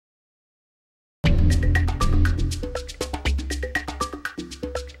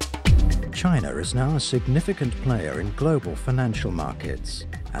China is now a significant player in global financial markets,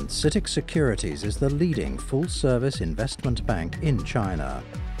 and CITIC Securities is the leading full-service investment bank in China.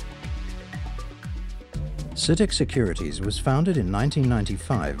 CITIC Securities was founded in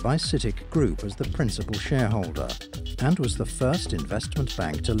 1995 by CITIC Group as the principal shareholder, and was the first investment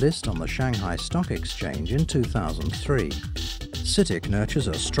bank to list on the Shanghai Stock Exchange in 2003. CITIC nurtures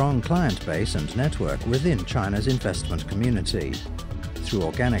a strong client base and network within China's investment community. Through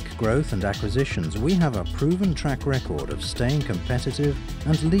organic growth and acquisitions, we have a proven track record of staying competitive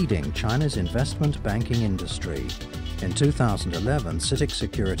and leading China's investment banking industry. In 2011, CITIC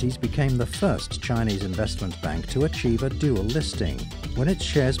Securities became the first Chinese investment bank to achieve a dual listing, when its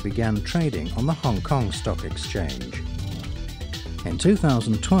shares began trading on the Hong Kong Stock Exchange. In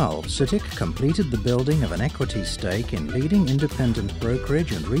 2012, CITIC completed the building of an equity stake in leading independent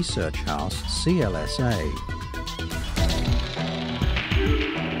brokerage and research house CLSA.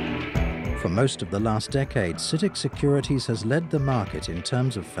 For most of the last decade, CITIC Securities has led the market in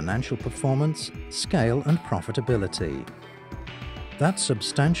terms of financial performance, scale and profitability. That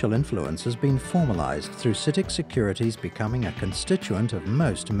substantial influence has been formalized through CITIC Securities becoming a constituent of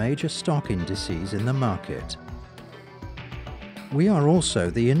most major stock indices in the market. We are also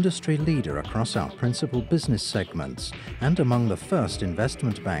the industry leader across our principal business segments and among the first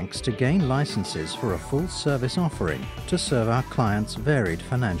investment banks to gain licenses for a full-service offering to serve our clients' varied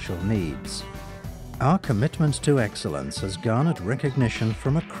financial needs. Our commitment to excellence has garnered recognition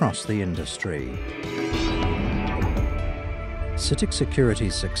from across the industry. CITIC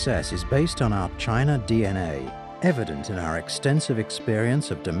Securities' success is based on our China DNA, evident in our extensive experience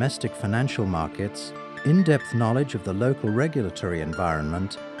of domestic financial markets, in-depth knowledge of the local regulatory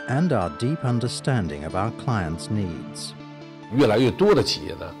environment, and our deep understanding of our clients' needs. 越来越多的企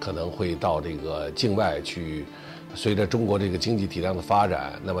业呢，可能会到这个境外去。随着中国这个经济体量的发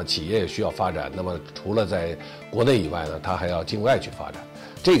展，那么企业也需要发展。那么除了在国内以外呢，它还要境外去发展。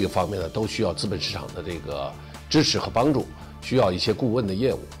这个方面呢，都需要资本市场的这个支持和帮助，需要一些顾问的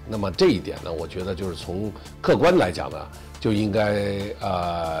业务。那么这一点呢，我觉得就是从客观来讲呢。 就应该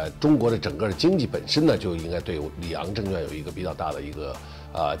中国的整个经济本身呢，就应该对里昂证券有一个比较大的一个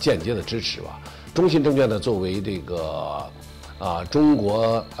间接的支持吧。中信证券呢，作为这个中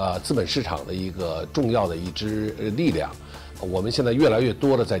国资本市场的一个重要的一支力量，我们现在越来越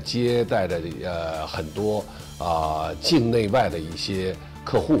多的在接待着很多境内外的一些。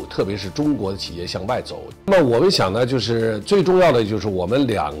 客户，特别是中国的企业向外走。那么我们想呢，就是最重要的就是我们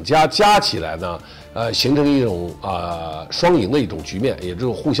两家加起来呢，形成一种双赢的一种局面，也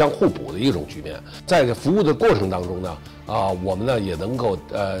就是互相互补的一种局面。在这服务的过程当中呢，我们呢也能够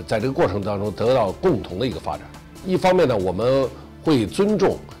在这个过程当中得到共同的一个发展。一方面呢，我们会尊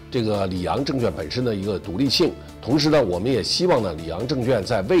重这个里昂证券本身的一个独立性。 同时呢，我们也希望呢，里昂证券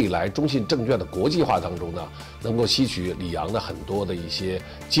在未来中信证券的国际化当中呢，能够吸取里昂的很多的一些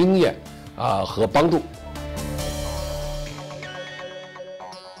经验和帮助。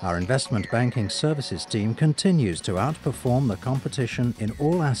Our investment banking services team continues to outperform the competition in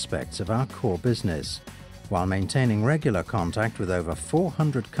all aspects of our core business, while maintaining regular contact with over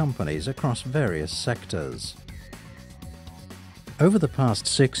 400 companies across various sectors. Over the past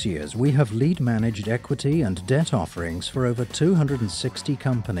 6 years, we have lead-managed equity and debt offerings for over 260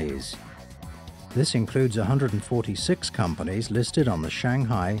 companies. This includes 146 companies listed on the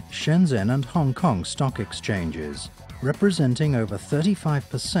Shanghai, Shenzhen and Hong Kong stock exchanges, representing over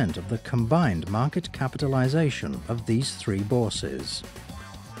 35% of the combined market capitalization of these three bourses.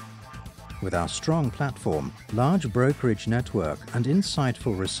 With our strong platform, large brokerage network and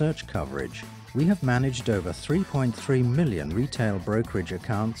insightful research coverage, we have managed over 3.3 million retail brokerage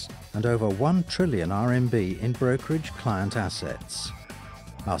accounts and over 1 trillion RMB in brokerage client assets.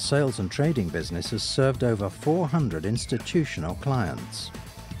 Our sales and trading business has served over 400 institutional clients.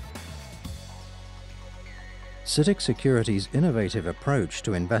 CITIC Securities' innovative approach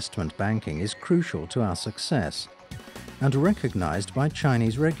to investment banking is crucial to our success and recognized by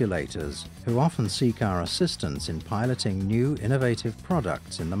Chinese regulators, who often seek our assistance in piloting new innovative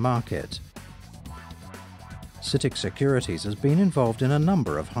products in the market. CITIC Securities has been involved in a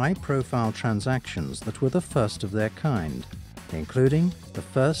number of high-profile transactions that were the first of their kind, including the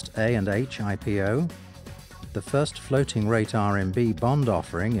first A&H IPO, the first floating-rate RMB bond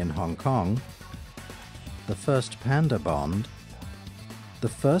offering in Hong Kong, the first Panda bond, the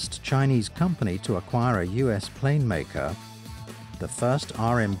first Chinese company to acquire a US plane maker, the first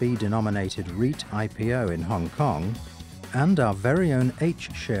RMB-denominated REIT IPO in Hong Kong, and our very own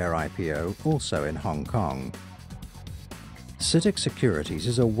H-share IPO also in Hong Kong. CITIC Securities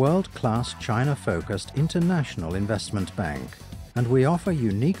is a world-class China-focused international investment bank, and we offer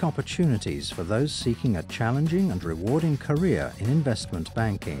unique opportunities for those seeking a challenging and rewarding career in investment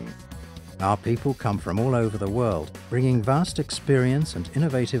banking. Our people come from all over the world, bringing vast experience and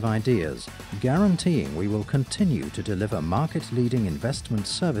innovative ideas, guaranteeing we will continue to deliver market-leading investment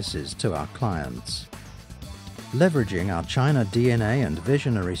services to our clients. Leveraging our China DNA and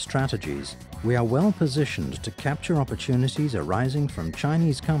visionary strategies, we are well positioned to capture opportunities arising from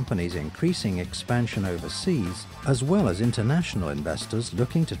Chinese companies' increasing expansion overseas, as well as international investors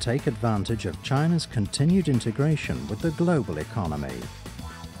looking to take advantage of China's continued integration with the global economy.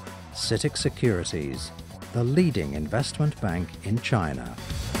 CITIC Securities, the leading investment bank in China.